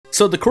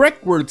So the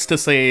correct words to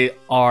say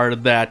are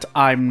that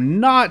I'm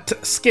not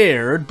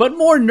scared, but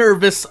more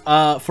nervous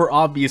for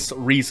obvious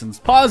reasons.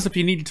 Pause if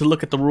you need to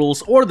look at the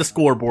rules or the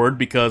scoreboard,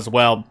 because,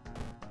 well,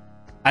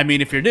 I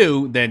mean, if you're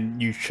new, then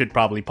you should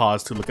probably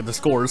pause to look at the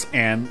scores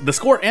and the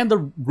score and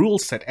the rule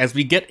set as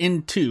we get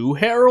into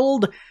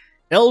Herald,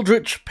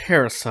 Eldritch,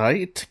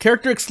 Parasite,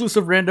 character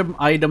exclusive random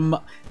item,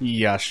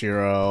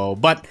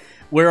 Yashiro. But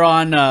we're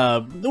on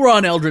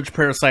Eldritch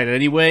Parasite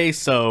anyway,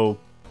 so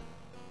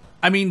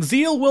I mean,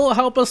 Zeal will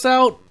help us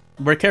out.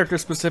 We're character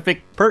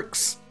specific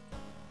perks,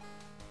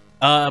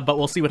 but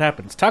we'll see what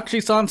happens.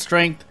 Takushi-san,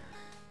 strength.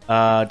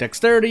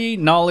 Dexterity,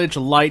 knowledge,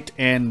 light,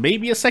 and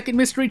maybe a second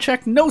mystery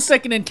check. No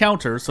second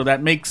encounter, so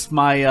that makes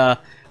my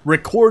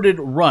recorded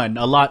run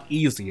a lot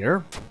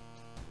easier.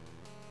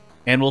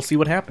 And we'll see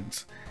what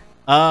happens.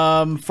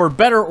 For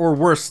better or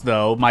worse,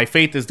 though, my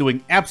faith is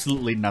doing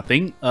absolutely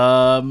nothing.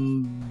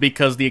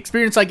 Because the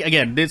experience,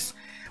 again,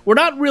 we're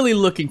not really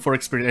looking for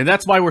experience, and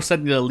that's why we're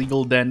setting the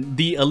illegal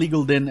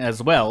den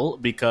as well,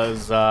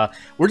 because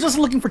we're just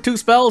looking for 2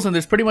 spells, and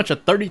there's pretty much a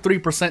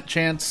 33%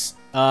 chance,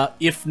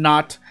 if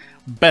not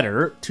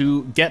better,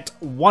 to get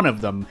one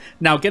of them.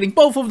 Now, getting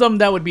both of them,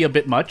 that would be a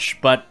bit much,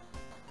 but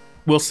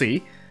we'll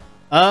see.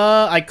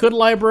 I could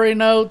library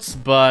notes,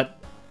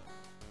 but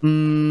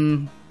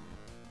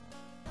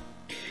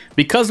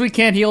because we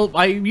can't heal,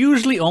 I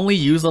usually only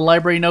use the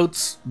library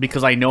notes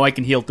because I know I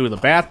can heal through the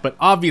bath, but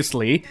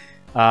obviously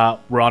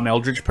we're on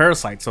Eldritch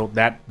Parasite, so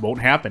that won't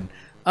happen.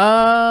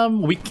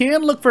 We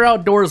can look for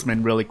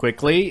Outdoorsman really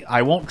quickly.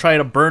 I won't try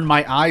to burn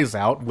my eyes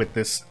out with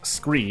this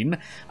screen.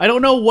 I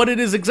don't know what it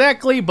is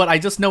exactly, but I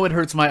just know it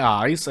hurts my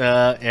eyes,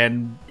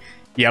 and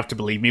you have to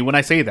believe me when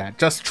I say that.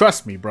 Just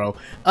trust me, bro.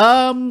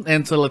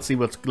 And so let's see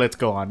let's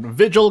go on.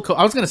 Vigil,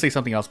 I was gonna say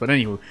something else, but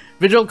anywho.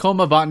 Vigil,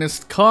 Coma,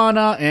 Botanist,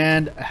 Kana,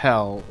 and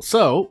Hell.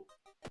 So,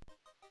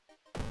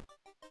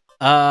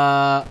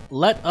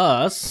 let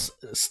us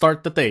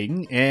start the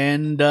thing,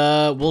 and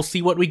we'll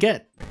see what we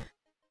get.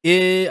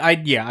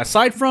 Yeah,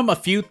 aside from a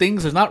few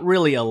things, there's not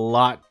really a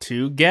lot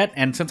to get,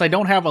 and since I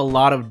don't have a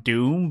lot of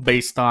Doom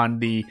based on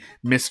the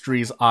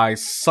mysteries I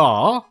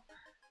saw,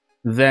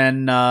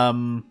 then,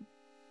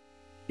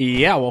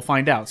 yeah, we'll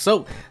find out.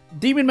 So,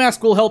 Demon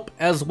Mask will help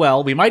as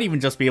well. We might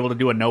even just be able to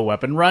do a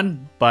no-weapon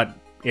run, but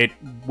it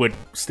would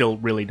still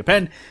really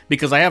depend,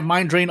 because I have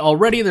Mind Drain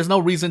already. There's no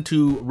reason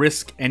to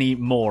risk any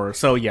more.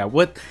 So yeah,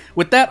 with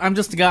that, I'm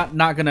just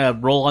not gonna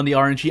roll on the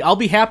RNG. I'll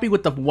be happy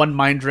with the 1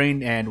 Mind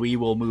Drain, and we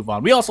will move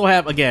on. We also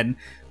have, again,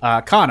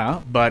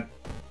 Kana, but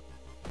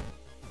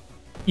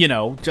you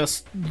know,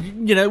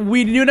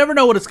 you never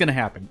know what is gonna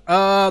happen.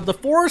 The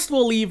forest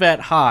will leave at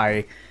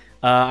high.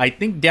 I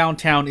think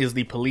downtown is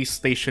the police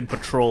station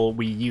patrol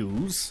we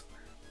use.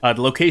 The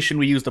location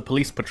we use the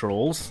police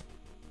patrols.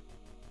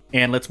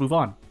 And let's move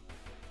on.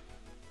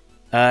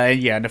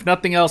 Yeah, and if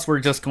nothing else, we're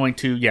just going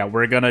to, yeah,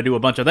 we're gonna do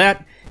a bunch of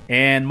that,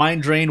 and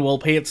Mind Drain will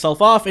pay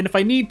itself off, and if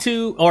I need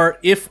to, or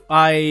if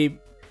I,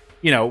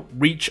 you know,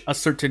 reach a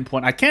certain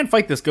point, I can't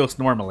fight this ghost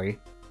normally.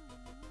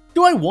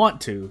 Do I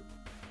want to?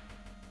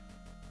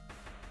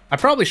 I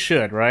probably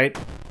should, right?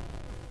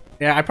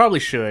 Yeah, I probably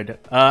should.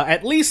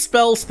 At least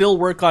spells still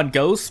work on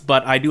ghosts,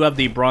 but I do have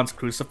the Bronze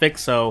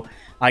Crucifix, so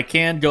I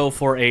can go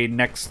for a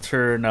next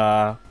turn,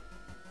 or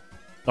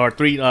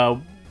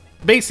 3,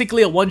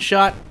 basically a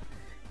one-shot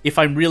if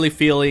I'm really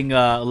feeling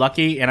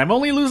lucky, and I'm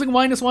only losing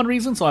 -1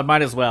 reason, so I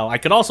might as well. I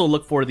could also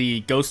look for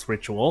the Ghost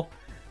Ritual,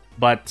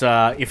 but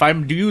if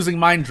I'm using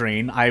Mind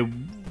Drain, I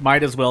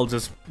might as well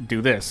just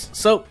do this.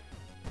 So,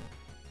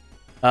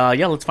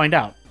 yeah, let's find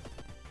out.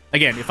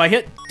 Again, if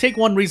I take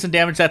 1 reason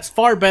damage, that's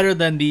far better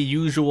than the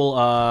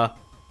usual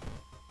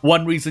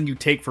 1 reason you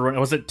take for,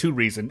 was it 2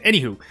 reason?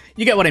 Anywho,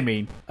 you get what I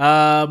mean.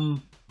 But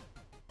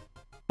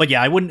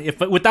yeah, I wouldn't,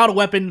 if without a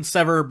weapon,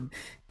 Sever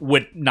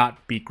would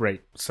not be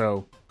great.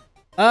 So,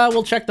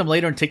 we'll check them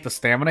later and take the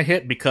stamina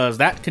hit, because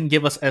that can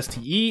give us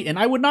STE, and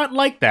I would not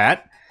like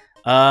that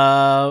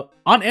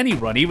on any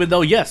run, even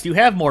though, yes, you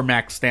have more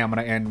max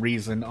stamina and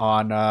reason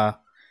on,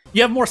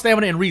 you have more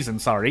stamina and reason,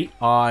 sorry,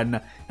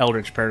 on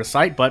Eldritch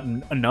Parasite, but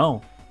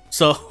no.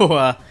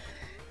 So,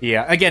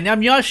 yeah, again, I'm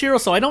Yashiro,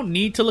 so I don't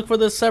need to look for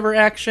the Sever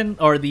action,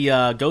 or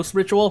the Ghost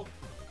Ritual.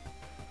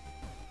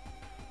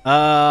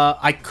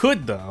 I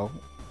could, though.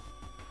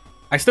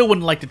 I still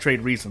wouldn't like to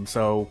trade reason,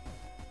 so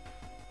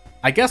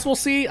I guess we'll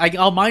see.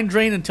 I'll Mind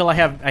Drain until I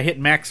hit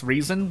max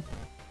reason,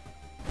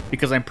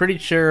 because I'm pretty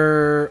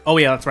sure. Oh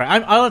yeah, that's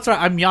right. That's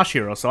right. I'm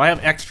Yashiro, so I have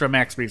extra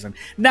max reason.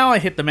 Now I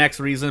hit the max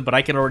reason, but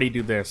I can already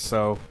do this.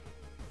 So,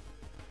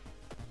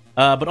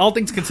 but all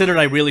things considered,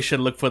 I really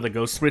should look for the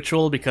Ghost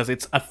Ritual, because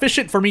it's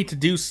efficient for me to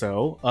do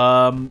so.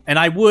 And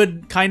I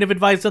would kind of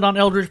advise it on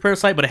Eldritch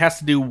Parasite, but it has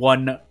to do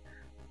 1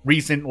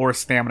 reason or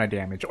stamina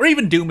damage, or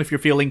even Doom if you're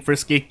feeling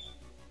frisky.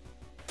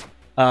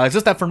 It's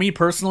just that for me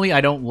personally, I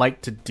don't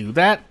like to do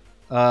that.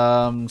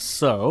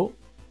 So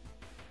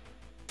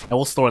I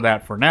will store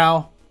that for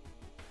now.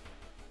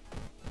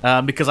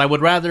 Because I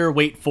would rather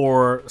wait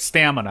for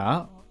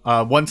stamina,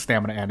 1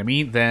 stamina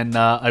enemy, than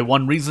a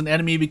 1 reason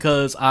enemy,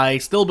 because I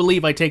still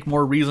believe I take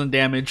more reason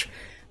damage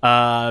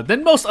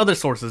than most other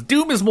sources.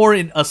 Doom is more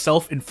in a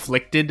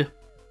self-inflicted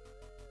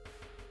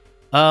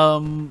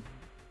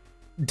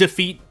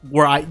defeat,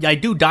 where I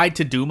do die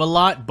to Doom a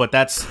lot, but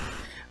that's,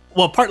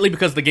 well, partly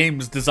because the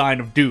game's design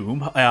of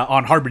Doom,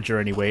 on Harbinger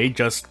anyway,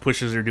 just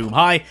pushes your Doom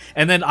high,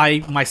 and then I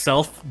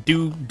myself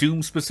do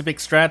Doom-specific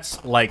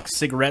strats, like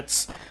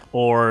cigarettes,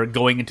 or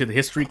going into the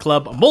History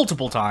Club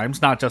multiple times,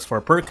 not just for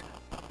a perk.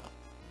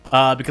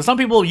 Because some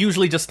people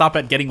usually just stop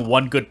at getting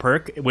one good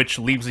perk, which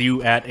leaves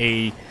you at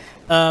a...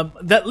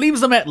 that leaves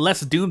them at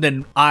less Doom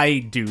than I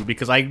do,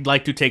 because I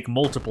like to take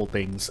multiple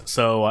things,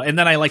 so, and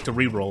then I like to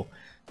reroll.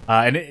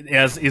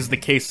 As is the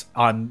case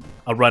on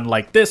a run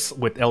like this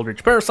with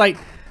Eldritch Parasite,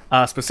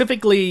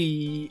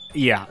 specifically,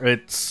 yeah,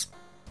 it's...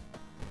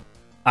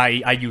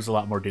 I use a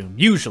lot more Doom,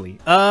 usually.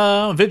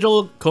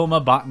 Vigil, Coma,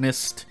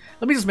 Botanist.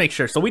 Let me just make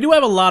sure. So we do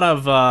have a lot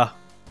of,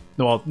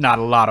 well, not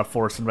a lot of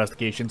Forest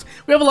investigations.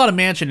 We have a lot of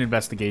Mansion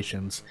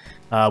investigations.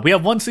 We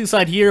have one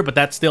Seaside here, but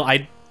that's still,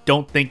 I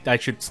don't think I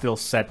should still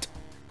set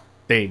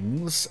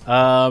things.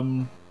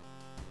 And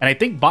I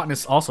think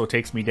Botanist also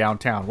takes me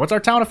downtown. What's our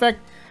town effect?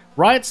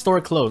 Riot, store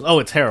closed. Oh,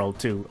 it's Herald,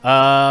 too.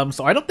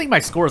 So I don't think my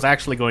score is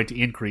actually going to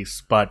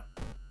increase, but...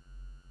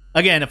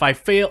 Again, if I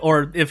fail,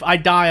 or if I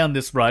die on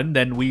this run,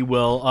 then we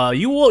will,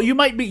 you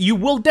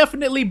will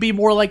definitely be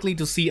more likely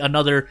to see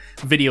another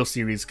video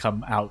series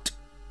come out.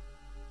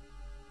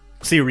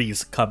 But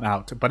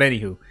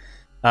anywho.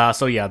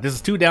 So yeah, this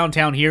is 2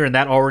 downtown here, and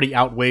that already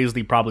outweighs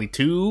the probably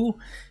 2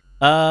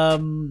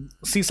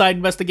 Seaside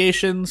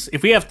investigations.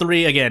 If we have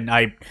 3, again,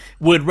 I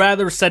would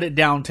rather set it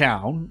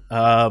downtown.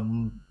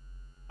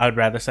 I'd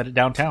rather set it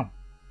downtown.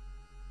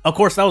 Of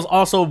course, that was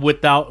also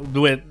with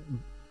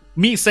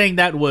me saying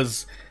that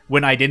was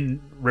when I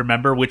didn't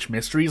remember which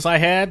mysteries I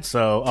had.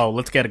 So, oh,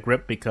 let's get a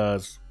grip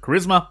because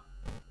charisma.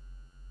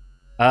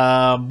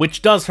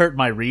 Which does hurt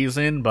my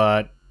reason,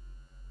 but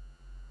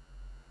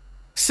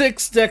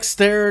 6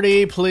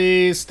 dexterity,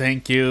 please.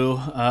 Thank you.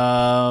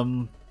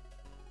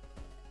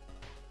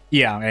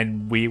 Yeah,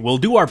 and we will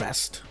do our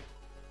best.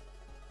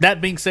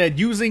 That being said,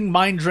 using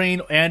Mind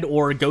Drain and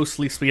or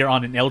Ghostly Sphere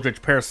on an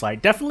Eldritch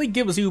Parasite definitely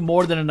gives you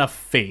more than enough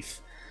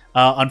faith.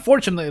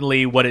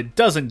 Unfortunately, what it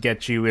doesn't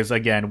get you is,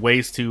 again,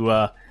 ways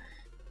to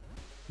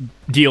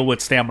deal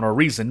with Stamina or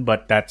Reason,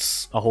 but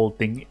that's a whole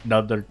thing,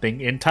 another thing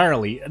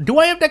entirely. Do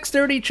I have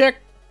Dexterity check?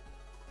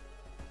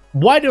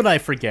 Why did I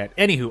forget?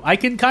 Anywho, I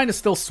can kind of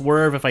still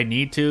swerve if I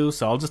need to,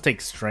 so I'll just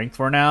take Strength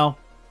for now.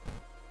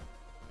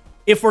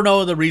 If for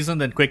no other reason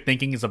than Quick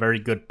Thinking is a very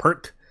good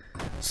perk.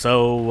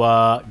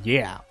 So,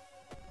 yeah.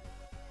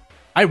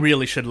 I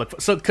really should look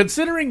for... So,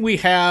 considering we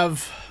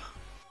have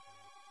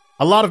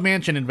a lot of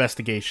Mansion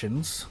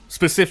investigations,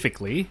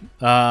 specifically,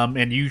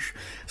 and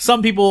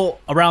some people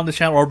around the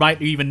channel or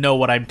might even know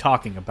what I'm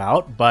talking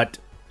about, but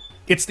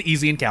it's the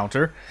easy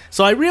encounter.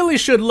 So, I really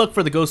should look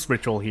for the Ghost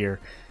Ritual here.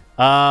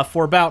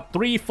 For about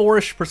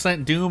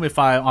 3-4% Doom if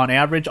on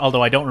average,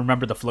 although I don't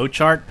remember the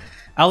flowchart.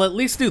 I'll at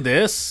least do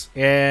this,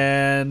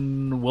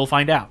 and we'll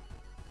find out.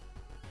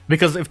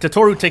 Because if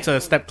Tatoru takes a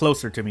step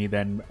closer to me,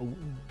 then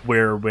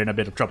we're in a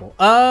bit of trouble.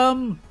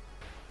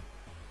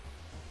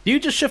 Do you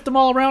just shift them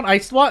all around? I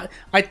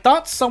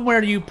thought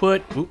somewhere you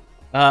put...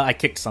 I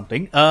kicked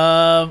something.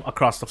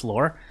 Across the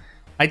floor.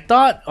 I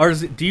thought... Or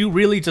do you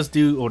really just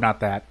do... Oh,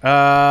 not that.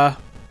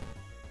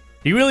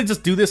 Do you really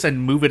just do this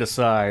and move it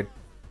aside?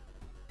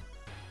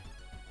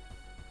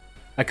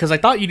 Because I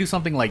thought you do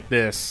something like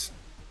this.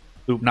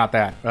 Oop, not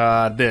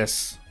that.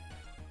 This.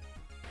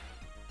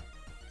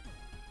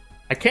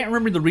 I can't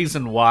remember the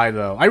reason why,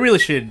 though. I really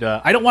should...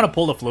 I don't want to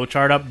pull the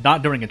flowchart up,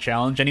 not during a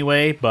challenge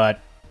anyway, but...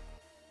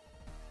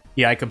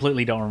 Yeah, I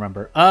completely don't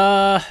remember.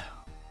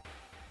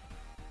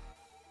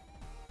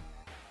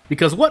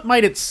 Because what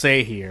might it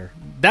say here?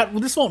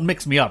 This won't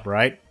mix me up,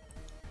 right?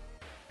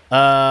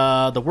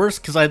 The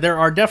worst... Because there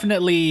are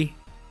definitely...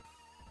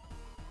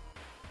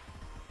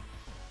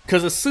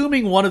 Because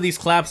assuming one of these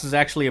claps is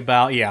actually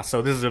about... Yeah,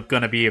 so this is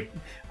going to be...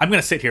 I'm going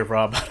to sit here for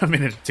about a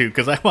minute or two,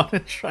 because I want to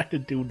try to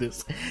do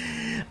this.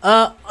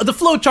 The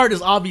flowchart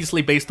is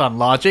obviously based on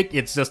logic.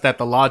 It's just that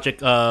the logic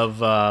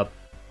of...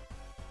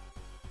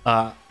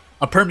 a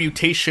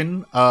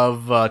permutation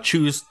of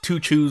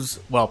choose...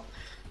 Well,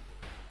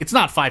 it's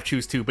not 5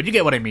 choose 2, but you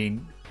get what I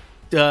mean.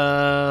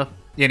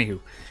 Anywho.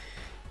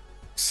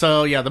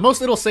 So, yeah, the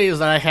most it'll say is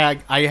that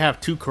I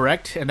have 2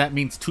 correct, and that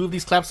means 2 of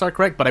these claps are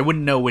correct, but I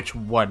wouldn't know which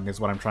one is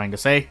what I'm trying to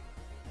say.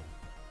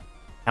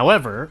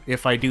 However,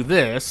 if I do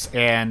this,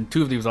 and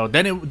 2 of these are,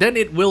 then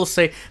it will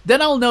say,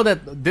 then I'll know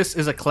that this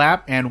is a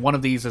clap, and one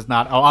of these is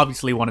not, oh,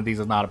 obviously one of these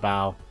is not a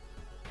bow.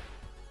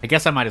 I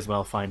guess I might as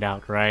well find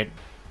out, right?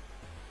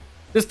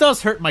 This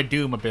does hurt my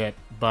Doom a bit,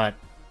 but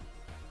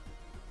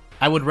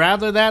I would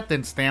rather that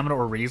than Stamina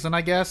or Reason,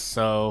 I guess,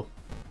 so...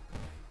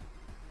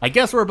 I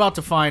guess we're about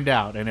to find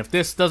out, and if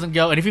this doesn't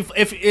go, and if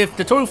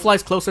Tatoru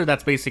flies closer,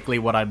 that's basically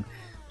what I'm,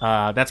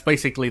 that's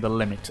basically the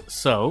limit.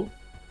 So,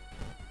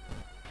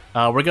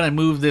 we're gonna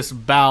move this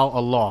bow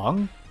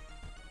along.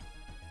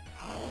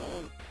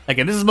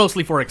 Again, this is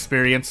mostly for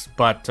experience,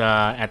 but,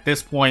 at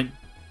this point,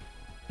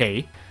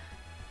 hey.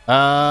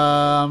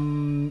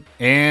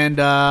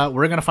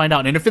 We're gonna find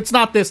out. And if it's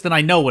not this, then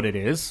I know what it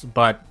is,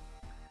 but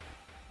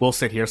we'll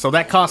sit here. So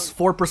that costs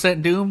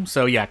 4% doom.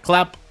 So yeah,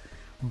 clap,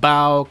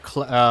 bow,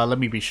 let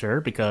me be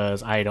sure,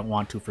 because I don't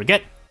want to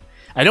forget.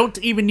 I don't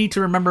even need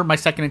to remember my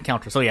second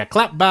encounter. So yeah,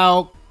 clap,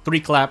 bow, 3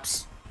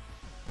 claps,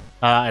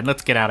 and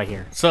let's get out of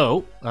here.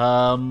 So,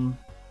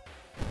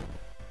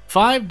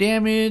 5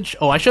 damage.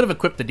 Oh, I should have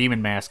equipped the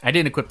Demon Mask. I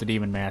didn't equip the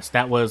Demon Mask.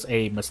 That was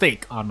a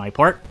mistake on my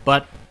part,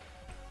 but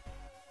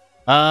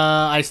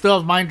I still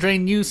have Mind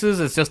Drain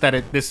uses. It's just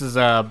that this is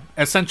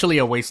essentially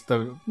a waste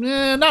of...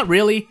 not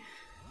really,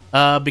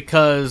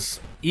 because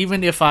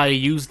even if I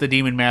used the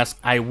Demon Mask,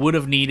 I would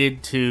have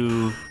needed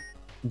to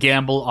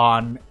gamble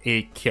on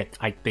a kick,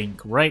 I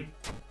think, right?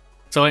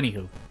 So,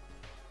 anywho.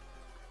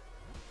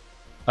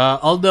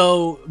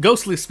 Although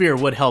Ghostly Spear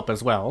would help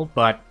as well,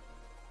 but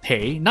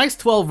hey, nice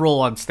 12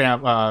 roll on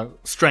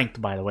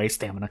strength, by the way,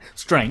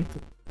 strength.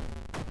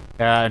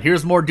 And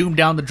here's more Doom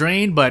down the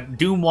drain, but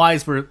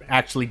Doom-wise, we're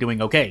actually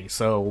doing okay,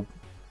 so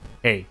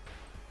hey.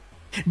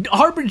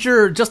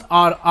 Harbinger, just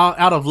out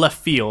of left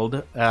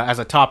field as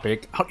a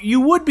topic, you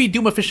would be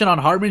Doom efficient on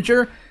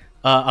Harbinger,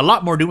 a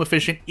lot more Doom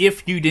efficient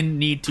if you didn't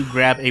need to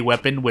grab a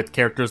weapon with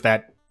characters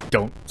that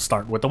don't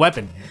start with a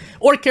weapon.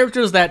 Or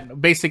characters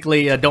that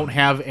basically don't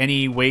have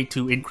any way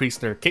to increase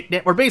their kick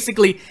damage, or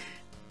basically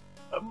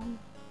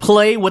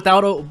play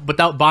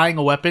without buying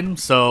a weapon,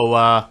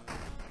 so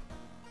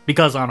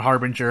because on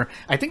Harbinger,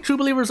 I think True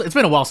Believers, it's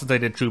been a while since I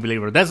did True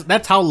Believer,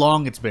 that's how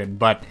long it's been,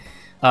 but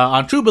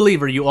on True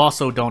Believer you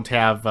also don't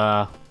have,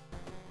 I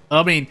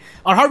mean,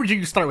 on Harbinger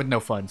you start with no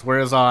funds,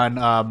 whereas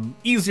on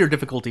easier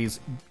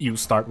difficulties you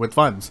start with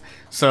funds.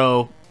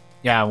 So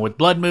yeah, with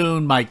Blood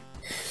Moon, my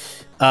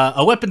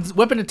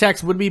weapon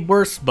attacks would be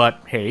worse, but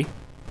hey,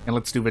 and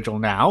let's do Vigil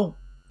now.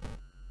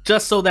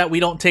 Just so that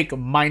we don't take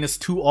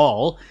 -2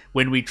 all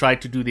when we try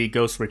to do the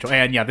Ghost Ritual.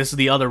 And yeah, this is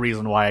the other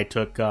reason why I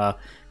took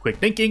Quick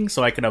Thinking,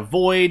 so I can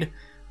avoid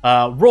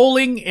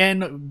rolling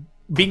and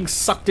being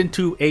sucked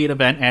into an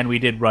event, and we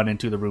did run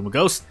into the Room of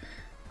Ghosts.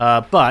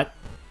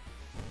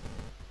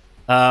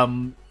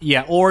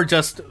 Yeah, or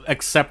just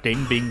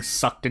accepting being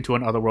sucked into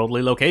an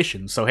otherworldly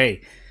location. So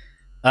hey,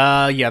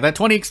 yeah, that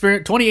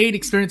 28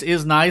 experience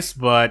is nice,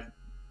 but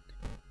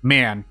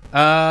man,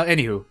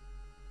 anywho.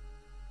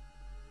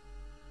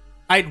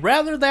 I'd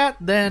rather that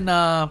than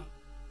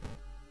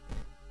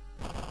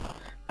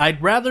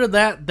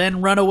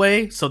run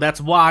away, so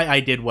that's why I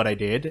did what I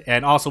did.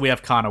 And also we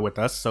have Kana with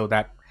us, so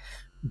that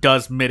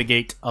does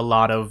mitigate a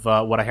lot of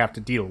what I have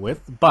to deal with.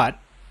 But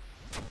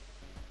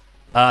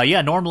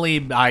yeah, normally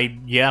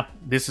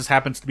this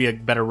happens to be a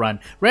better run.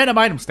 Random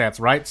item stats,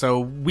 right?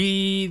 So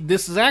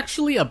this is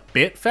actually a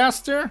bit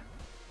faster.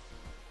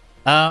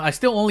 I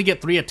still only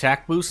get 3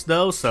 attack boosts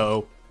though,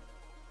 so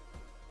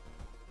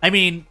I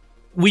mean,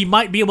 we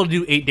might be able to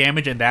do 8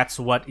 damage, and that's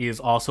what is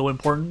also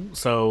important,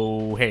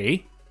 so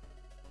hey.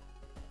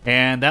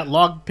 And that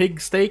log pig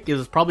steak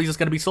is probably just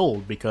going to be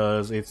sold,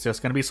 because it's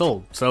just going to be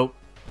sold. So,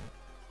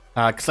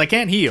 because I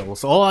can't heal,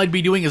 so all I'd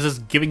be doing is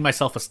just giving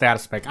myself a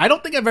status spec. I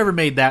don't think I've ever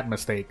made that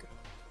mistake.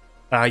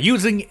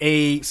 Using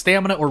a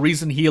stamina or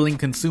reason healing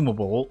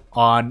consumable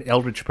on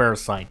Eldritch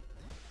Parasite.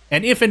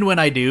 And if and when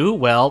I do,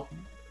 well,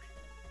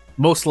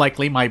 most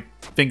likely my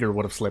finger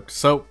would have slipped.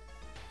 So,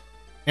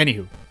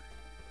 anywho.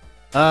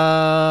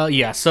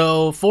 Yeah,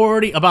 so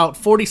about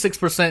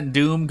 46%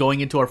 Doom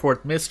going into our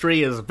 4th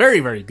mystery is very,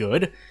 very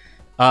good.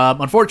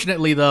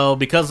 Unfortunately, though,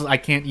 because I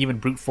can't even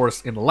brute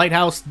force in the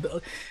lighthouse,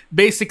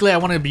 basically I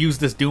want to use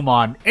this Doom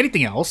on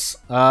anything else,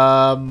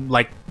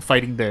 like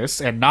fighting this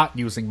and not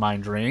using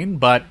Mind Drain,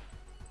 but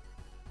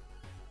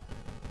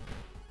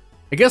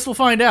I guess we'll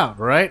find out,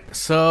 right?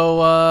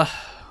 So,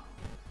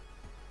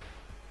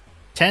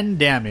 10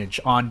 damage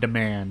on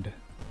demand.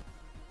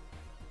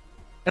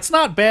 That's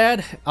not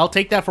bad. I'll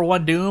take that for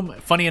 1 Doom.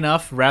 Funny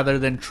enough, rather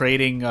than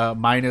trading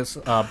minus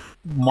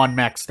 1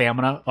 max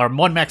stamina, or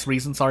 1 max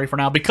reason, sorry, for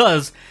now,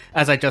 because,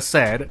 as I just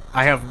said,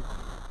 I have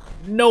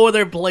no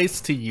other place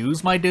to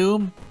use my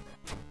Doom,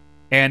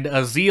 and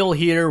a Zeal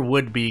here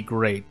would be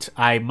great.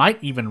 I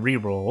might even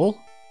reroll.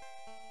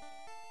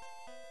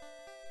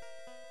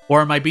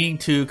 Or am I being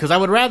too... Because I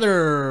would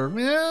rather...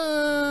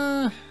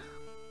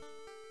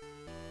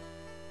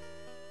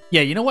 Yeah,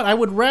 you know what? I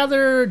would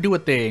rather do a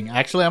thing.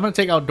 Actually, I'm going to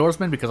take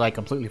Outdoorsman because I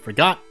completely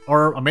forgot.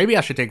 Or maybe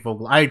I should take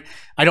Vogel. I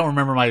don't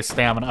remember my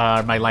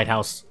stamina, my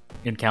lighthouse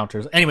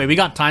encounters. Anyway, we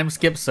got time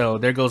skip, so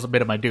there goes a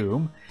bit of my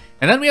Doom.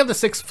 And then we have the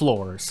 6th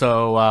floor.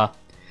 So,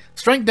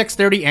 Strength,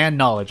 Dexterity, and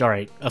Knowledge.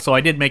 Alright, so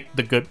I did make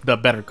the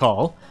better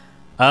call.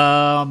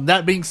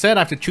 That being said, I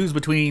have to choose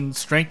between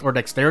Strength or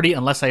Dexterity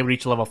unless I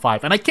reach level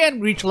 5. And I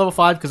can't reach level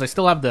 5 because I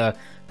still have the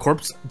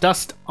Corpse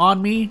Dust on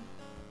me.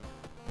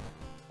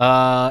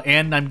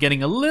 And I'm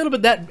getting a little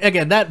bit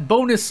that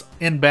bonus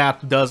in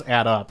Bath does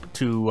add up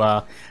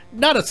to,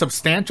 not a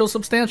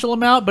substantial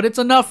amount, but it's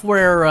enough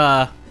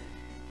where,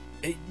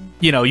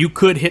 you know, you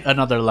could hit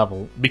another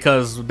level,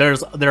 because there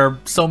are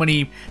so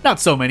many, not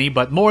so many,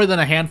 but more than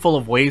a handful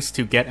of ways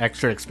to get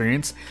extra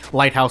experience,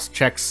 lighthouse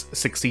checks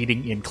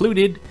succeeding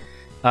included,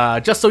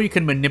 Just so you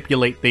can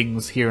manipulate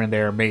things here and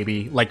there,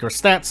 maybe, like your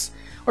stats,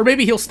 or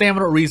maybe he'll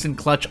Stamina or Reason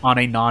Clutch on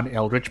a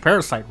non-Eldritch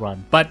Parasite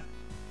run. But,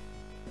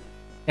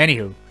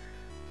 anywho.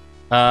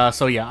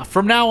 So yeah,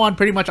 from now on,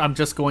 pretty much I'm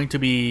just going to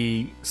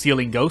be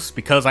sealing ghosts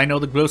because I know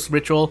the ghost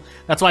ritual.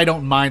 That's why I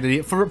don't mind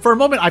it. For a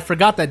moment, I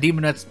forgot that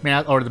Demon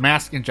Mask, or the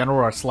Mask in general,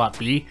 are slot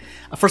B.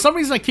 For some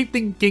reason, I keep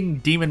thinking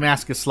Demon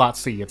Mask is slot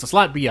C. It's a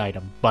slot B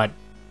item, but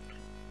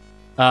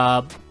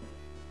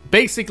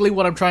basically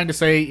what I'm trying to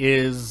say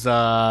is,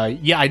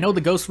 yeah, I know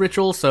the ghost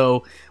ritual,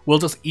 so we'll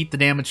just eat the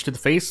damage to the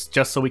face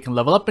just so we can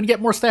level up and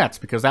get more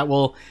stats, because that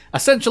will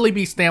essentially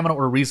be stamina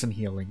or reason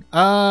healing.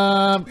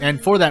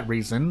 And for that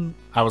reason,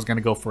 I was going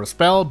to go for a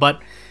spell,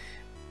 but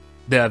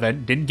the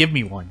event didn't give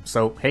me one,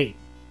 so hey.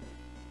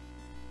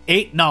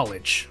 8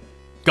 knowledge.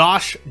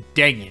 Gosh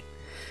dang it.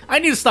 I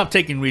need to stop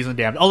taking reason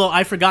damage, although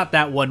I forgot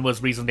that one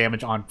was reason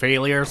damage on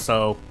failure,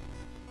 so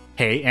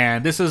hey,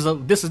 and this is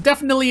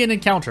definitely an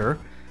encounter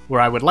where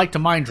I would like to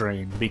Mind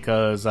Drain,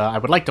 because I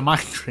would like to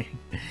Mind Drain.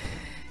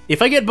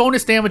 If I get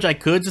bonus damage, I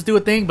could just do a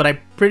thing, but I'm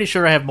pretty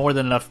sure I have more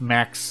than enough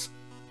max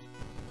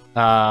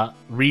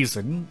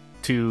reason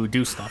to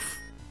do stuff.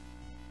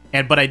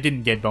 But I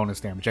didn't get bonus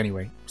damage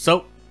anyway.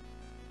 So,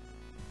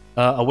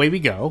 away we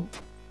go.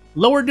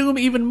 Lower Doom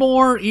even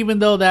more, even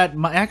though that...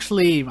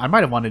 Actually, I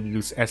might have wanted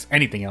to do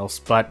anything else,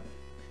 but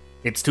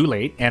it's too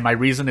late, and my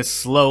reason is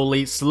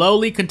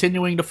slowly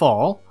continuing to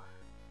fall.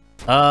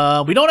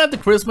 We don't have the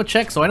charisma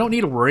check, so I don't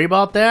need to worry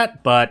about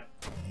that, but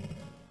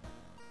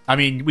I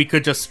mean, we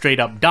could just straight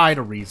up die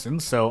to reason,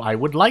 so I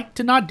would like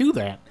to not do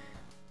that.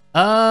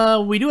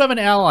 We do have an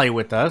ally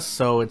with us,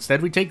 so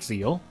instead we take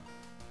Zeal.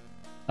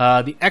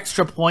 The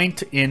extra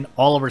point in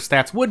all of our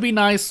stats would be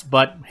nice,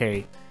 but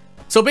hey.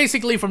 So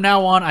basically, from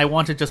now on, I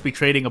want to just be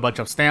trading a bunch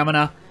of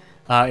stamina.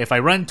 If I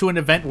run to an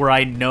event where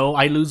I know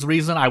I lose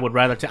reason, I would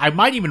rather I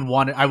might even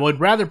want it. I would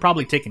rather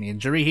probably take an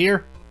injury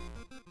here.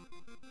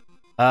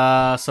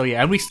 So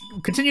yeah, and we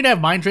continue to have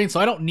Mind Drain,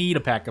 so I don't need a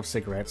pack of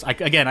cigarettes.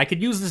 Again, I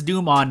could use this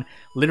Doom on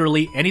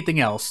literally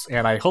anything else,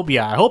 and I hope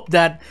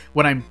that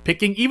when I'm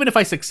picking, even if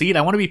I succeed,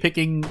 I want to be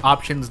picking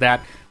options that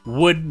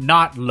would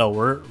not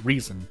lower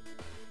reason.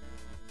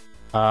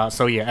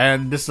 So yeah,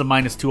 and this is a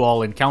 -2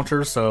 all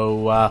encounter,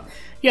 so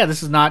yeah,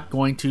 this is not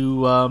going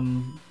to,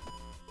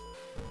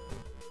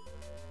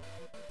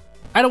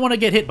 I don't want to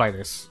get hit by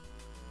this.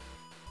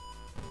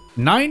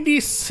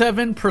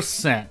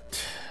 97%.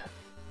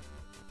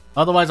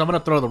 Otherwise, I'm going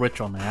to throw the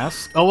Ritual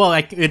Mask. Oh, well,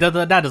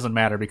 that doesn't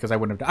matter because I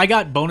wouldn't have... I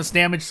got bonus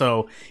damage,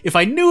 so if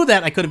I knew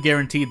that, I could have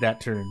guaranteed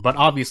that turn. But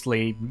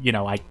obviously, you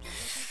know, I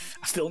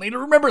still need to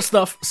remember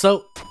stuff.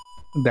 So,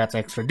 that's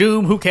extra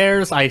Doom. Who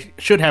cares? I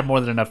should have more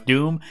than enough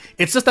Doom.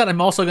 It's just that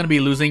I'm also going to be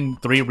losing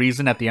 3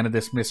 reason at the end of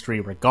this mystery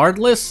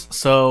regardless.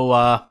 So,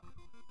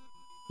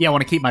 yeah, I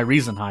want to keep my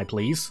reason high,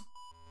 please.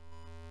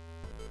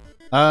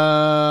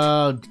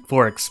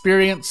 For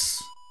experience...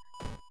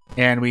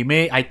 And we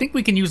may... I think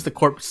we can use the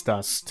Corpse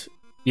Dust.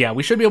 Yeah,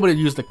 we should be able to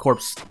use the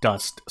Corpse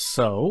Dust.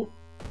 So...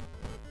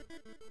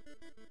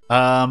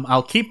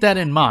 I'll keep that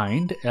in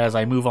mind as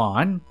I move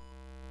on.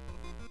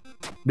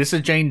 This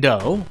is Jane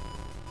Doe.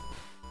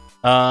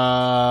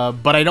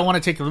 But I don't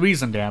want to take the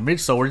reason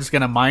damage, so we're just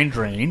going to Mind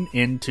Drain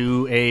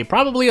into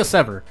probably a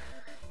Sever.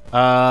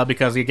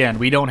 Because again,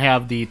 we don't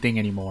have the thing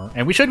anymore,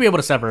 and we should be able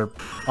to sever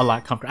a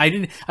lot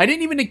comfortably. I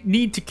didn't even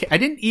need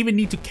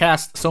to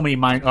cast so many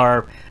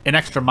an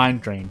extra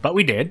Mind Drain, but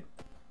we did.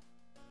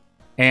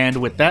 And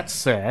with that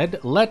said,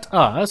 let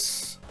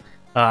us.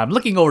 I'm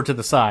looking over to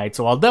the side,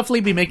 so I'll definitely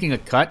be making a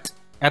cut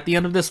at the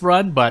end of this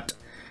run, but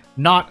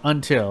not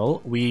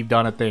until we've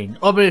done a thing.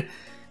 Oh, but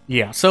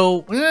yeah.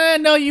 So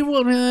no, you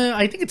will.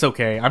 I think it's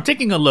okay. I'm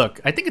taking a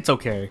look. I think it's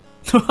okay.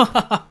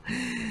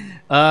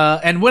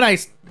 And when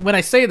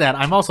I say that,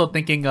 I'm also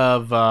thinking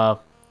of, oh,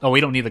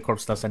 we don't need the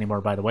Corpse Dust anymore,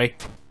 by the way.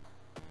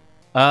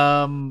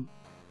 I'm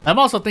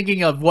also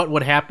thinking of what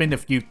would happen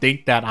if you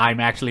think that I'm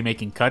actually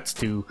making cuts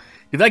to,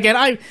 because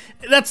again,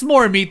 that's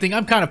more a me thing.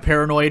 I'm kind of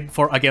paranoid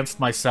against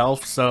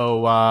myself,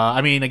 so,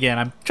 I mean, again,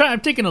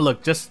 I'm taking a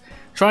look, just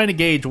trying to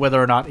gauge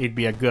whether or not it'd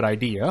be a good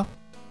idea.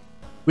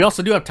 We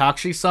also do have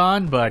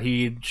Takshi-san, but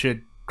he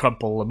should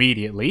crumple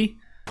immediately.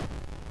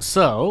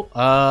 So,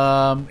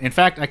 in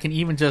fact, I can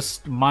even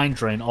just Mind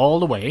Drain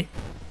all the way.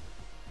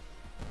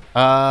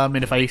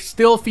 And if I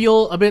still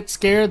feel a bit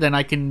scared, then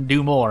I can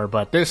do more.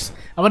 But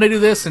I'm gonna do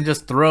this and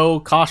just throw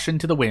caution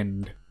to the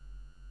wind.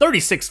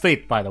 36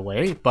 faith, by the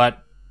way,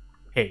 but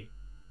hey.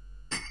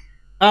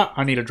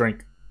 I need a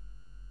drink.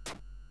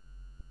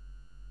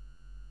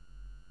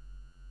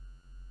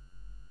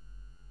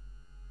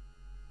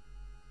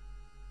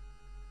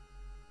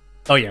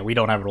 Oh yeah, we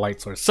don't have a light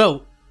source.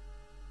 So,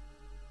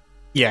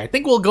 yeah, I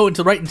think we'll go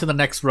right into the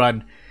next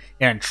run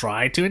and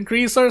try to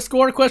increase our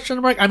score,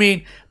 question mark. I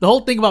mean, the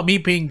whole thing about me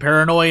being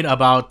paranoid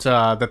about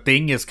the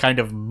thing is kind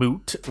of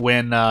moot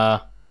when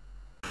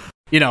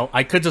you know,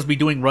 I could just be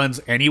doing runs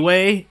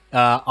anyway,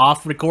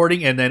 off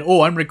recording, and then,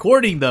 oh, I'm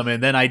recording them,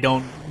 and then I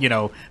don't, you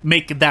know,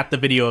 make that the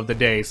video of the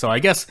day. So I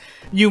guess,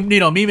 you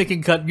know, me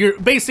making cut, you're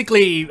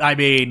basically, I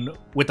mean,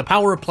 with the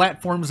power of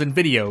platforms and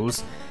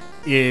videos,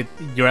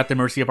 you're at the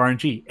mercy of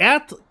RNG.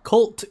 At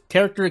Cult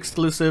character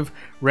exclusive,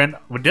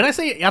 did I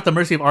say at the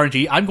mercy of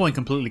RNG? I'm going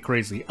completely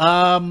crazy.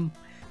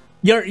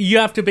 You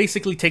have to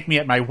basically take me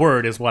at my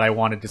word is what I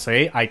wanted to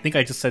say. I think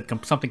I just said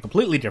something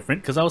completely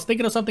different because I was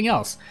thinking of something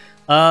else.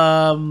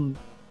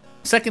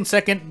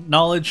 Second,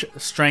 knowledge,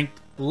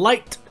 strength,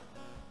 light,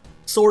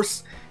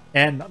 source,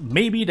 and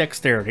maybe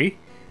dexterity.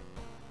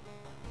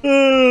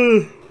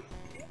 And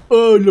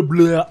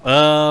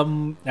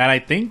I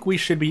think we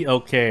should be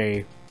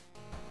okay.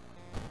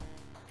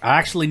 I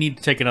actually need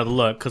to take another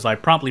look because I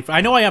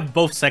know I have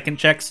both second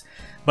checks,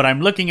 but I'm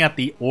looking at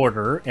the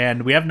order,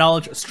 and we have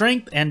knowledge,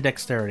 strength, and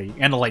dexterity,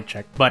 and a light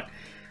check. But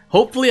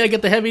hopefully I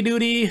get the heavy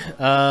duty.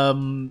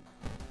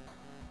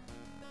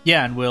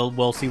 Yeah, and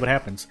we'll see what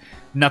happens.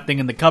 Nothing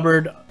in the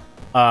cupboard,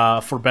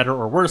 for better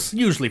or worse.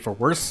 Usually for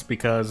worse,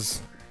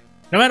 because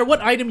no matter what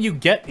item you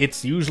get,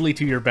 it's usually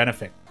to your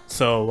benefit.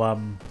 So,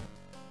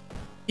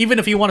 even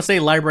if you want to say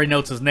library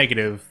notes is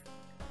negative,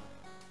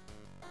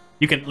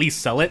 you can at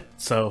least sell it,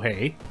 so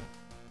hey.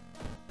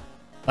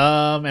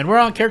 And we're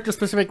on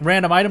character-specific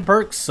random item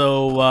perks,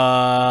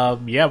 so,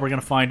 yeah, we're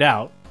gonna find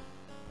out.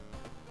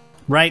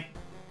 Right?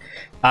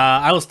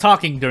 I was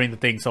talking during the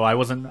thing, so I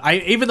wasn't...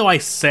 even though I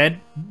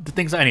said the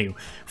things... Anyway,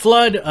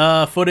 Flood,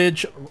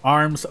 footage,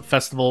 arms,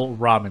 festival,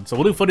 ramen. So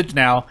we'll do footage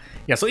now.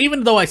 Yeah, so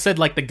even though I said,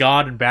 like, the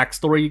god and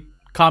backstory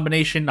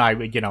combination, I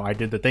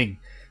did the thing.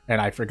 And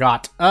I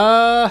forgot.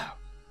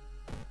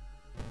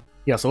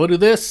 Yeah, so we'll do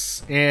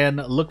this and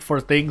look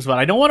for things, but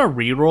I don't want to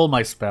reroll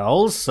my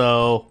spells,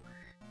 so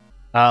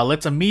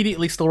let's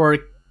immediately store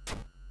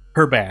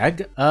her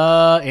bag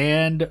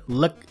and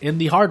look in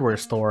the hardware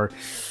store.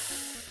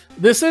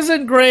 This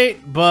isn't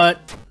great, but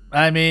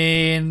I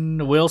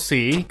mean, we'll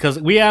see, because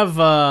we have,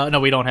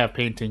 no, we don't have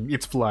painting,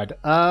 it's Flood.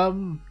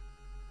 Yeah,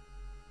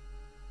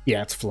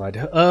 it's Flood.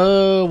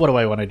 What do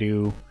I want to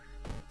do?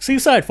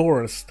 Seaside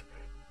Forest.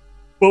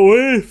 But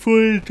we're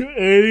footage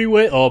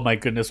anyway. Oh my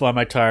goodness, why am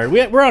I tired?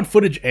 We're on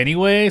footage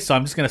anyway, so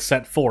I'm just going to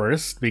set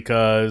forest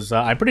because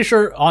I'm pretty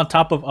sure on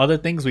top of other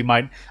things we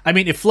might... I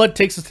mean, if Flood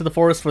takes us to the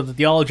forest for the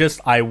theologist,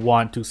 I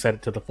want to set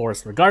it to the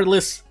forest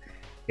regardless.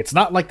 It's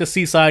not like the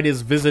seaside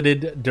is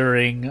visited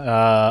during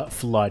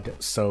Flood,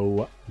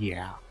 so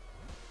yeah.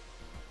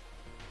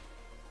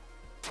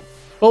 But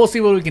we'll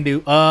see what we can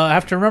do. I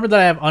have to remember that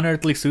I have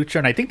Unearthly Suture,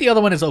 and I think the other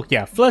one is... Oh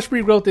yeah, Flesh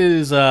Regrowth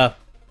is...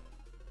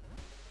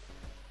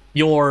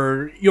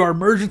 Your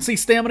emergency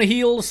stamina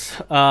heals.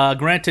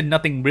 Granted,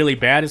 nothing really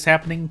bad is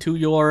happening to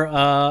your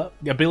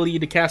ability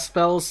to cast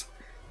spells.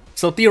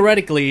 So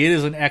theoretically, it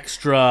is an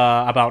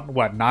extra about,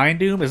 what, 9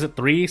 doom? Is it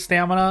 3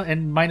 stamina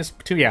and minus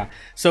 2? Yeah.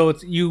 So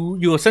it's,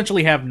 you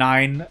essentially have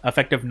 9,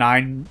 effective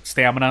 9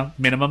 stamina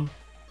minimum.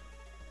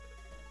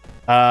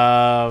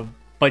 But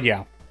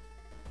yeah.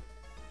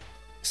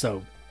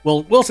 So,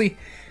 we'll see.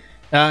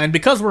 And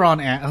because we're on...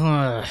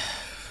 now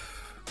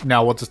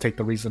we'll just take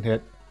the recent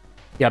hit.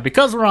 Yeah,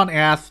 because we're on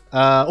Ath,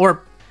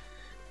 or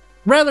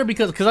rather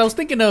because I was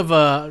thinking of,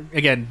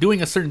 again,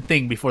 doing a certain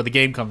thing before the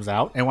game comes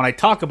out, and when I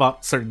talk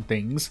about certain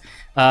things,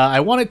 I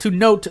wanted to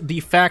note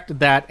the fact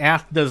that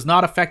Ath does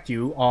not affect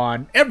you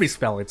on every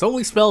spell. It's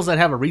only spells that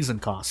have a reason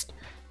cost.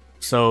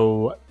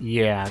 So,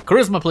 yeah.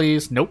 Charisma,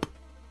 please. Nope.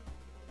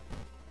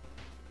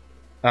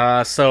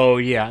 So,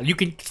 yeah, you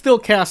can still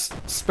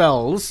cast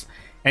spells,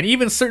 and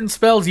even certain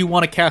spells you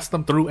want to cast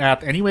them through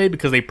Ath anyway,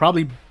 because they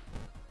probably...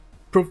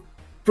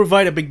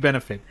 provide a big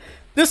benefit.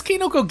 This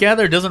Kinoko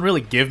Gather doesn't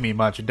really give me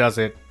much, does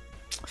it?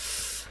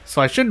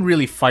 So I shouldn't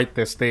really fight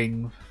this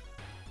thing.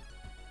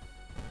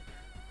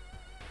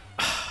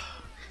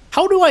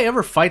 How do I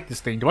ever fight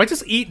this thing? Do I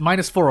just eat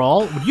 -4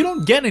 all? You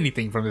don't get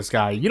anything from this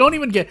guy. You don't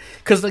even get...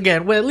 Because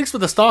again, well, at least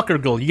with the Stalker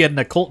Guild, you get an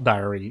Occult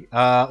Diary.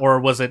 Or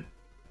was it...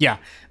 Yeah,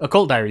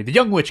 Occult Diary. The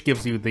Young Witch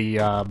gives you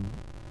the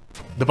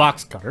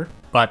box cutter.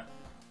 But...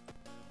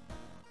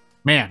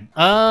 Man.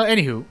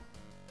 Anywho.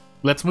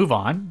 Let's move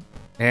on.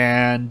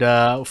 And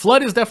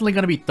Flood is definitely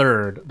going to be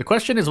third. The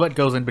question is what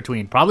goes in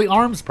between. Probably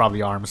arms?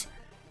 Probably arms.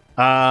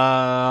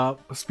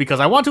 Because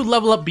I want to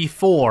level up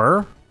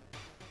before...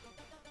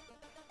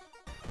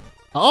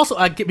 Also,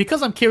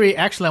 because I'm Kyrie,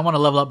 actually I want to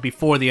level up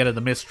before the end of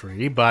the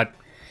mystery, but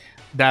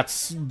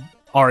that's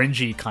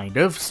RNG kind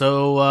of.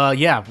 So,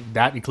 yeah,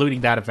 that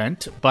including that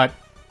event. But,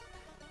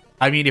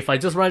 I mean, if I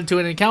just run into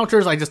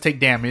encounters, I just take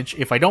damage.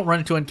 If I don't run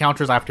into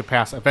encounters, I have to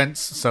pass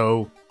events,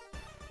 so...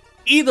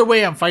 Either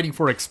way, I'm fighting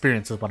for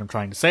experience is what I'm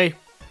trying to say.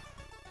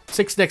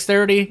 6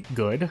 dexterity,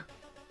 good.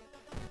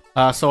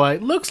 So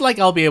it looks like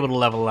I'll be able to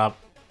level up.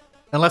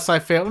 Unless I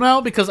fail.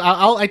 No, because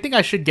I think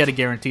I should get a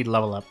guaranteed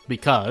level up.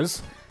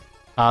 Because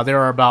there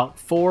are about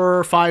 4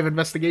 or 5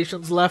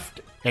 investigations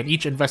left. And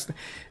each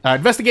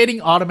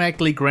investigating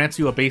automatically grants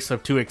you a base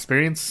of 2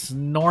 experience.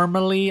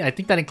 Normally, I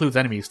think that includes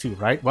enemies too,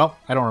 right? Well,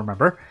 I don't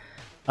remember.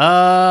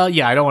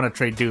 Yeah, I don't want to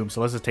trade Doom,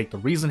 so let's just take the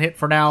Reason hit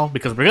for now,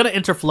 because we're gonna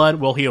enter Flood,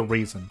 we'll heal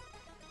Reason.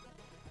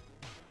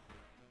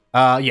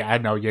 Yeah, I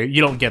know,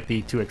 you don't get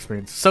the 2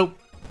 experience. So,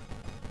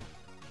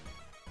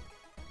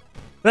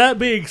 that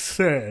being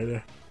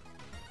said,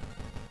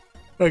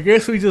 I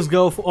guess we just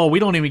go for... Oh, we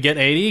don't even get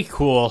 80?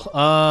 Cool.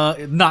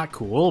 Not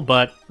cool,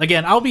 but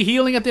again, I'll be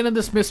healing at the end of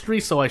this mystery,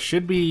 so I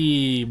should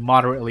be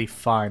moderately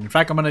fine. In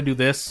fact, I'm gonna do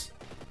this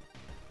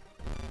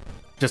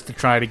just to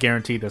try to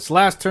guarantee this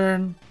last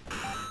turn.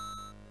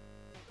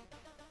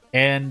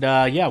 And,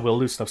 yeah, we'll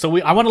lose stuff.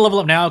 So I want to level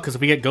up now, because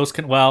if we get Ghost...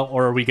 Well,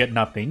 or we get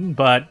nothing,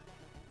 but...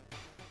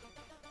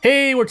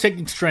 Hey, we're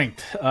taking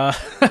Strength.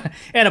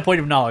 And a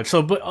Point of Knowledge.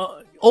 So,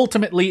 but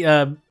ultimately,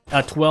 a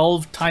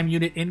 12 time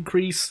unit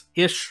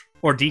increase-ish,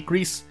 or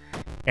decrease.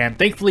 And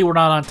thankfully, we're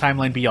not on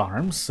Timeline B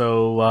Arms,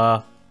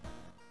 so,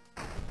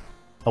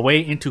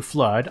 away into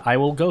Flood, I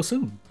will go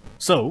soon.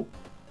 So...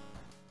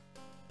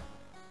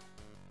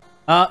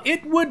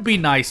 it would be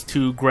nice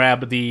to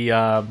grab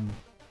the,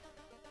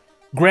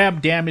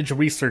 grab damage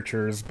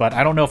researchers, but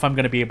I don't know if I'm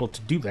going to be able to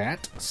do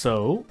that,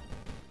 so...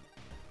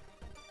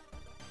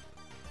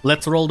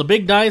 Let's roll the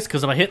big dice,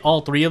 because if I hit all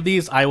 3 of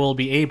these, I will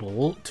be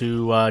able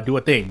to do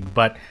a thing.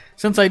 But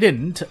since I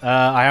didn't,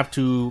 I have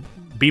to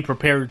be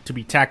prepared to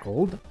be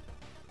tackled.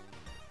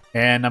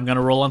 And I'm going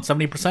to roll on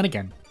 70%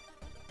 again.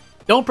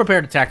 Don't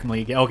prepare to tackle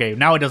me again. Okay,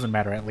 now it doesn't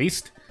matter at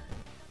least.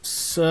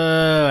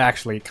 So,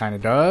 actually, it kind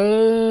of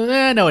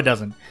does. No, it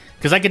doesn't.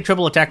 Because I can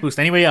triple attack boost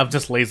anyway. I'm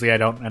just lazy,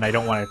 and I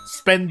don't want to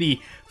spend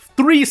the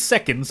 3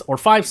 seconds or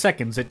 5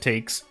 seconds it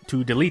takes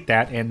to delete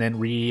that and then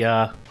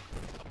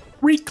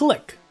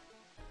re-click.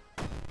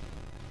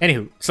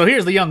 Anywho, so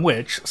here's the young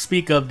witch.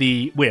 Speak of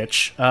the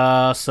witch.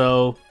 It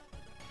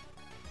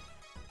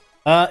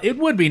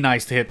would be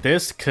nice to hit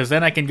this, because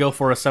then I can go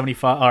for a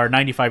 75 or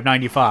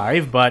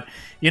 95-95. But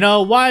you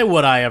know, why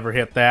would I ever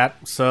hit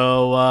that?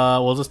 So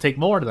we'll just take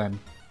more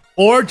then,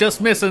 or just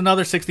miss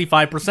another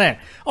 65%.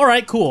 All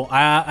right, cool.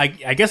 I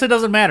guess it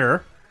doesn't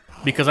matter,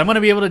 because I'm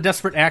gonna be able to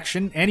desperate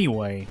action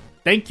anyway.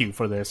 Thank you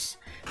for this.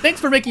 Thanks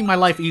for making my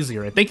life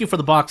easier, and thank you for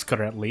the box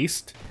cutter at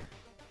least.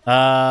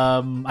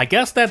 I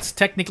guess that's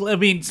technically... I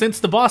mean,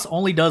 since the boss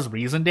only does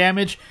reason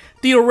damage,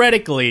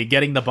 theoretically,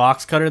 getting the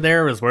box cutter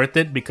there is worth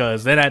it,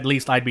 because then at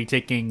least I'd be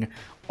taking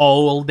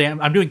all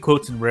damage... I'm doing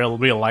quotes in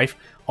real life.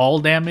 All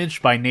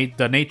damage by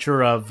the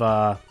nature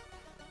of,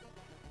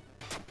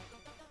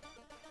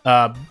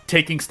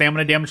 taking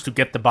stamina damage to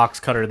get the box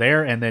cutter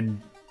there, and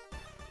then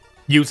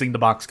using the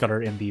box cutter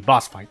in the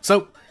boss fight.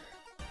 So,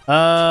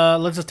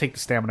 let's just take the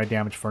stamina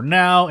damage for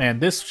now,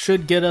 and this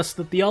should get us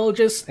the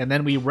Theologist, and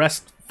then we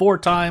rest 4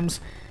 times,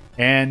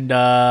 and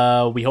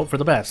we hope for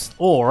the best.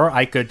 Or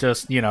I could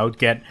just, you know,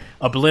 get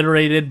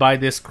obliterated by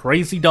this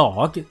crazy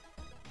dog.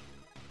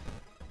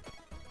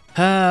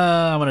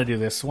 I'm gonna do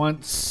this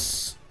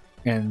once,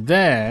 and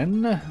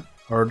then...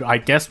 Or I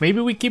guess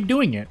maybe we keep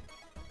doing it.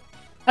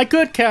 I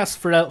could cast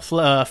for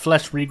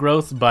Flesh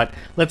Regrowth, but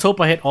let's hope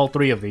I hit all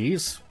 3 of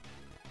these.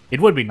 It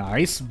would be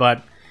nice,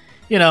 but,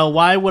 you know,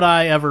 why would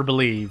I ever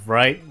believe,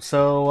 right?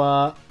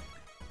 So,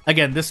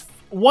 again, this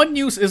one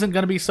use isn't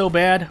gonna be so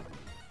bad.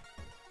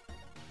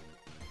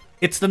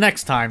 It's the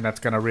next time that's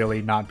going to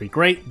really not be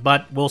great,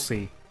 but we'll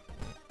see.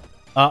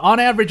 On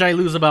average, I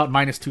lose about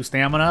 -2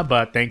 stamina,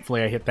 but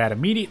thankfully I hit that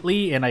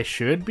immediately, and I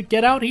should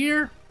get out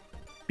here?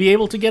 Be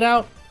able to get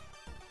out?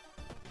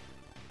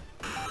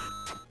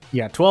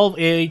 Yeah, 12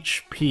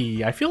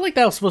 HP. I feel like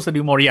that was supposed to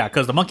do more. Yeah,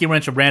 because the Monkey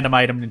Wrench of random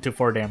item into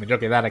 4 damage.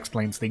 Okay, that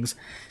explains things.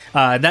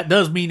 That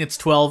does mean it's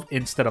 12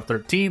 instead of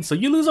 13, so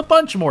you lose a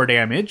bunch more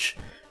damage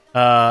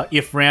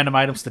if random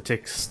item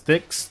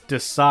statistics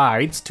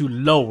decides to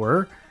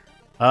lower...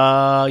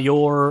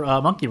 your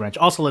Monkey Wrench.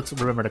 Also, let's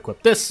remember to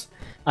equip this.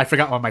 I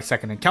forgot what my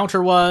second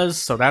encounter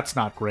was, so that's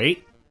not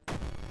great.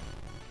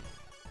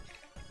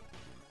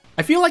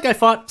 I feel like I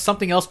fought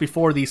something else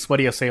before the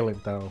Sweaty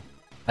Assailant, though.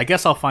 I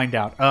guess I'll find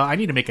out. I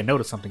need to make a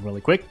note of something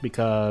really quick,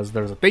 because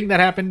there's a thing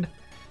that happened.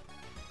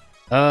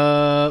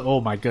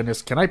 Oh my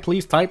goodness. Can I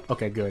please type?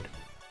 Okay, good.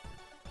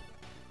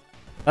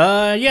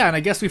 Yeah, and I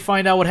guess we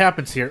find out what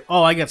happens here.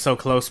 Oh, I get so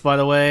close, by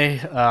the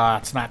way.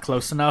 It's not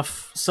close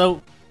enough.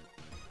 So...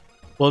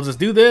 we'll just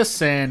do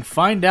this and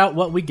find out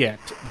what we get,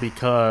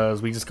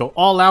 because we just go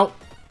all out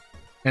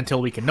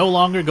until we can no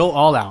longer go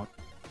all out.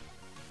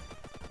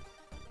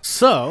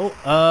 So,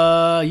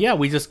 yeah,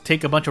 we just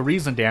take a bunch of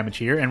reason damage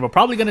here, and we're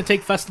probably going to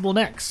take Festival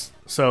next.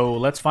 So,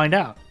 let's find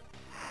out.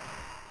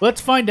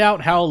 Let's find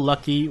out how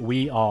lucky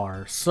we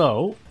are.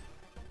 So,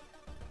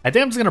 I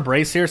think I'm just going to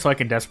brace here so I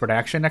can Desperate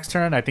Action next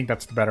turn. I think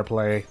that's the better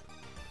play.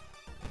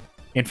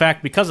 In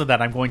fact, because of that,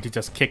 I'm going to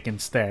just kick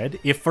instead.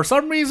 If for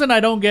some reason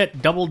I don't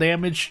get double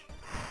damage...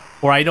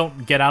 or I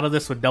don't get out of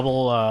this with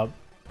double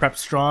prep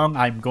strong,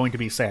 I'm going to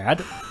be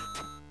sad.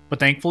 But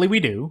thankfully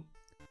we do.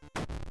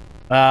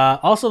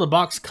 Also, the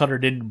box cutter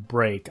didn't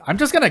break. I'm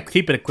just going to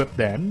keep it equipped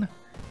then.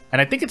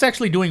 And I think it's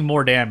actually doing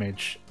more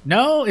damage.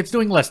 No, it's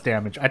doing less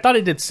damage. I thought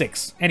it did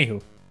 6.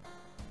 Anywho.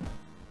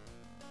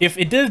 If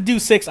it did do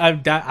 6,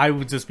 I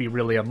would just be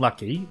really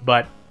unlucky.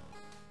 But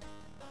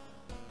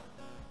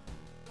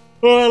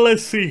Well,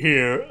 let's see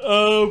here.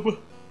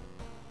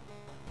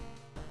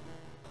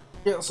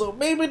 Yeah, so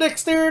maybe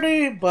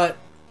dexterity, but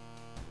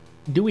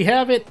do we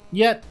have it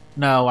yet?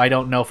 No, I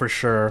don't know for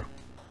sure.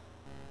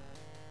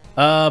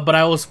 But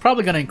I was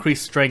probably gonna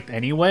increase strength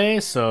anyway,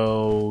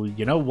 so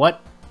you know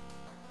what?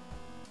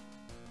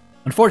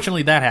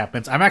 Unfortunately, that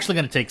happens. I'm actually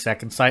gonna take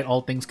second sight,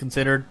 all things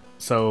considered.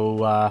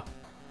 So,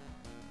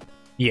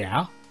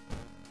 yeah.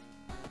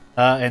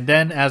 And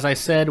then, as I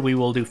said, we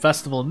will do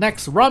festival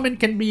next.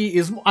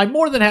 Ramen I'm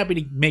more than happy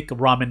to make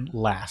ramen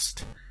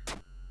last.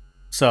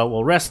 So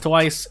we'll rest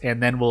twice,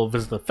 and then we'll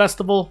visit the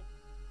festival.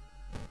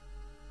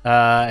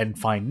 And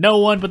find no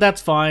one, but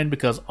that's fine,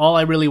 because all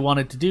I really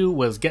wanted to do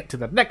was get to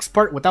the next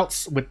part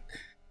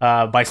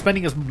by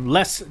spending as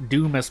less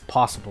doom as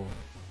possible.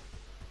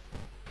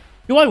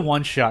 Do I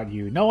one-shot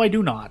you? No, I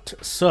do not.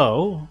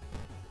 So,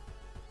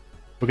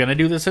 we're gonna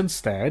do this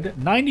instead.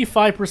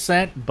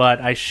 95%, but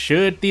I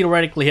should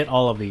theoretically hit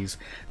all of these.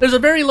 There's a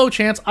very low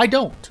chance I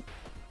don't.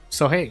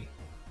 So, hey.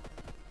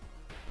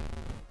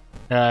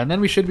 And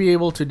then we should be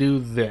able to do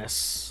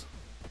this.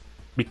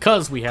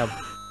 Because we have...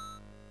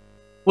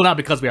 Well, not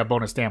because we have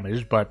bonus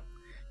damage, but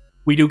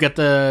we do get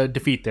the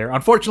defeat there.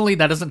 Unfortunately,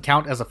 that doesn't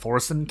count as a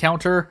forest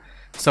encounter,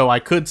 so I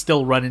could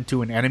still run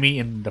into an enemy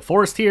in the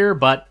forest here,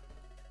 but...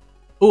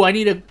 Ooh, I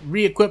need to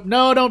re-equip...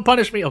 No, don't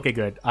punish me! Okay,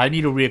 good. I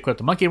need to re-equip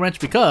the monkey wrench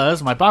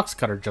because my box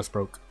cutter just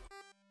broke.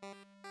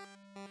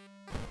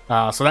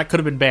 So that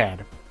could have been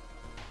bad.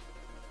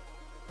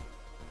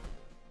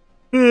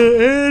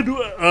 And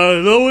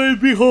lo and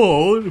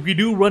behold, we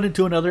do run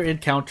into another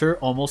encounter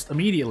almost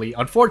immediately.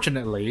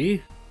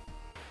 Unfortunately...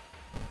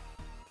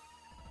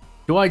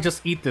 Do I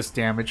just eat this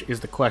damage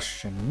is the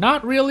question.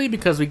 Not really,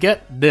 because we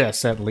get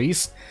this, at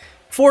least.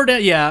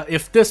 Yeah,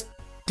 if this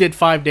did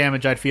 5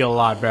 damage, I'd feel a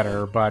lot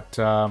better, but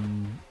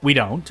we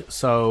don't.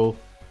 So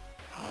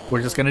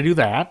we're just going to do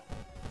that.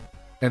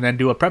 And then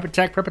do a prep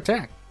attack, prep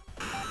attack.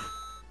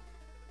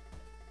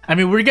 I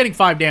mean, we're getting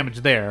 5 damage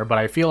there, but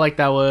I feel like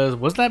that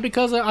wasn't that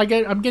because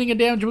I'm getting a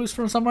damage boost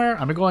from somewhere?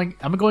 I'm going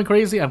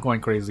crazy? I'm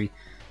going crazy.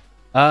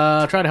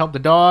 Try to help the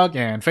dog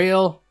and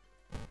fail.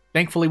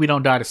 Thankfully, we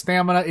don't die to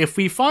stamina. If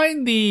we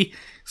find the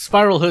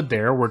spiral hood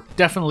there, we're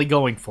definitely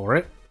going for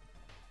it.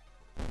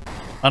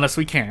 Unless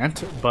we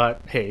can't,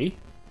 but hey.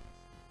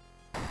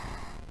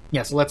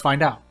 Yeah, so let's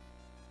find out.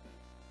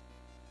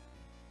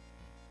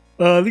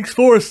 These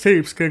forest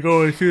tapes can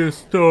go into the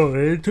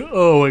storage.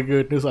 Oh my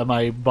goodness, on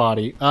my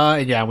body.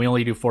 Yeah, we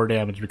only do 4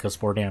 damage because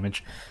 4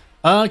 damage.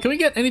 Can we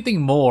get anything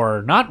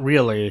more? Not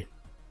really.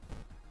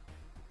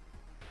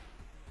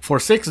 For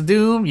 6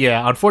 doom,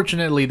 yeah,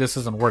 unfortunately this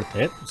isn't worth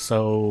it,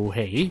 so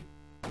hey.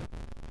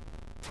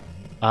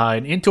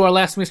 And into our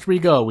last mystery we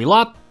go.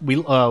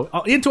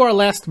 Into our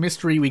last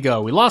mystery we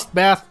go. We lost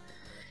Bath.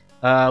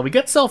 We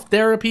get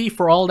self-therapy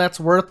for all that's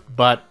worth,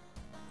 but...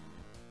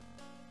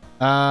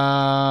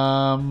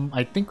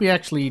 I think we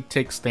actually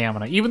take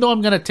stamina. Even though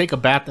I'm going to take a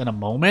bath in a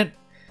moment,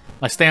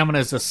 my stamina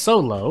is just so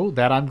low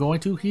that I'm going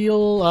to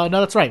heal...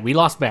 no, that's right, we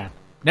lost Bath.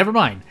 Never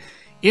mind.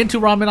 Into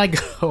ramen I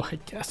go, I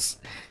guess.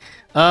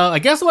 I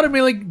guess what I'm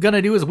really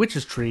gonna do is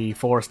Witch's Tree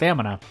for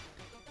stamina.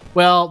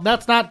 Well,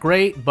 that's not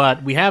great,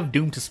 but we have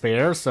Doom to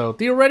spare, so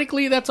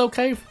theoretically that's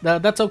okay.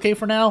 That's okay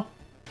for now.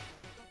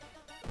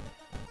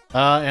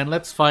 And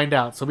let's find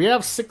out. So we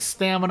have 6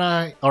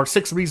 stamina, or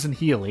 6 reason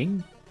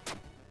healing.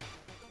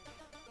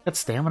 That's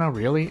stamina,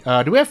 really?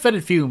 Do we have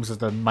fetid fumes is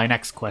my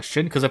next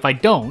question, because if I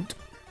don't,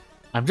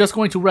 I'm just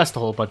going to rest a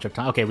whole bunch of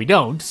time. Okay, we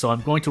don't, so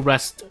I'm going to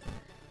rest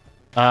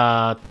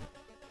 3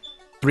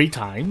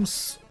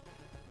 times.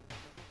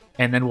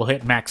 And then we'll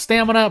hit max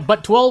stamina,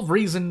 but 12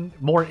 reason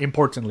more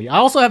importantly. I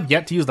also have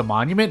yet to use the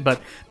monument, but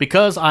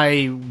because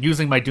I'm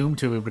using my doom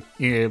to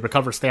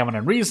recover stamina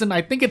and reason,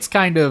 I think it's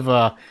kind of,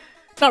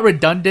 not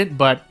redundant,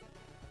 but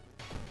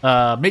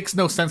makes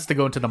no sense to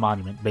go into the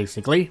monument,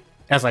 basically,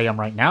 as I am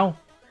right now.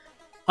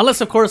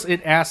 Unless, of course,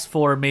 it asks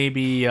for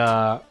maybe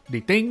the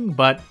thing,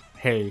 but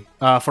hey,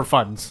 for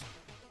funds.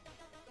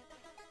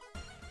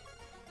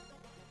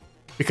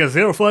 Because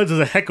 0 funds is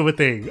a heck of a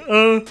thing.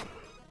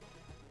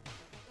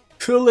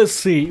 So let's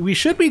see, we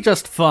should be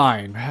just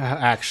fine,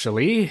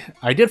 actually.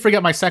 I did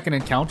forget my second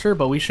encounter,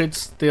 but we should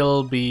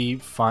still be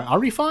fine. Are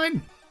we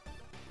fine?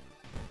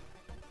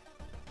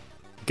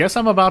 Guess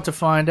I'm about to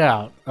find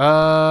out.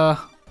 Well,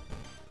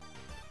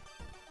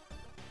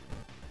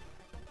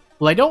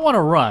 I don't want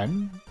to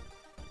run.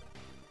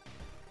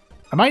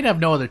 I might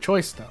have no other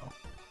choice, though.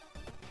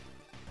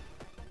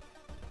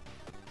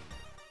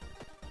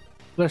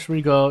 Let's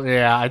re-go.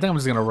 Yeah, I think I'm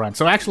just gonna run.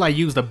 So actually, I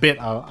used a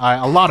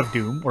lot of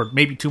Doom, or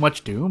maybe too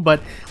much Doom,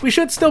 but we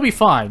should still be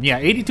fine. Yeah,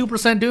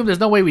 82% Doom. There's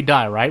no way we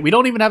die, right? We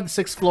don't even have the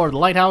 6th floor of the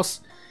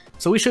lighthouse,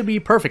 so we should be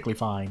perfectly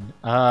fine.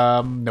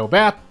 No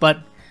bath,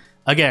 but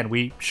again,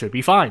 we should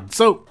be fine.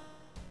 So,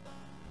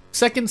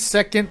 second,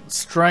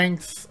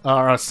 strength,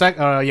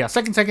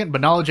 second,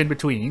 but knowledge in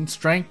between.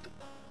 Strength,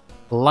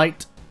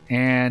 light,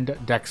 and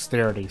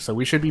dexterity. So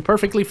we should be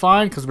perfectly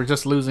fine because we're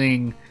just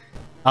losing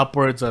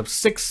upwards of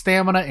 6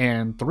 stamina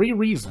and 3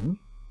 reason.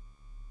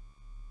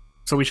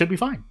 So we should be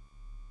fine.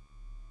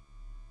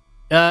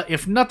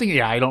 If nothing,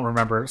 yeah, I don't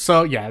remember.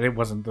 So yeah, it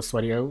wasn't the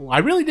sweaty. I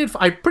really did.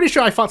 I'm pretty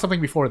sure I fought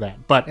something before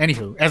that. But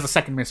anywho, as a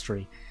second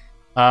mystery.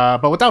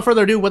 But without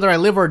further ado, whether I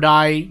live or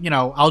die, you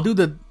know, I'll do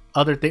the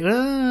other thing.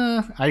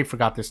 I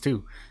forgot this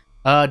too.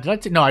 Did I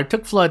take? No, I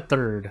took Flood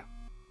third.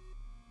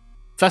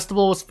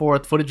 Festival was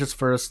fourth. Footage was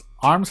first.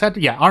 Arms had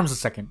to. Yeah, Arms was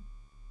second.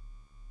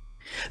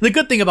 The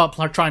good thing about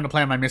trying to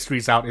plan my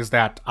mysteries out is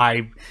that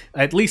I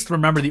at least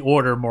remember the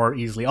order more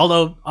easily.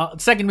 Although,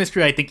 second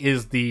mystery I think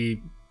is the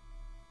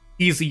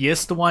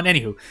easiest one.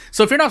 Anywho,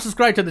 so if you're not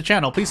subscribed to the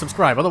channel, please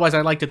subscribe. Otherwise,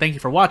 I'd like to thank you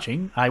for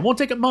watching. I won't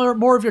take up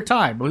more of your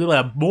time.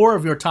 More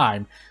of your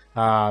time.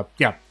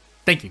 Yeah,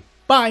 thank you.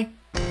 Bye.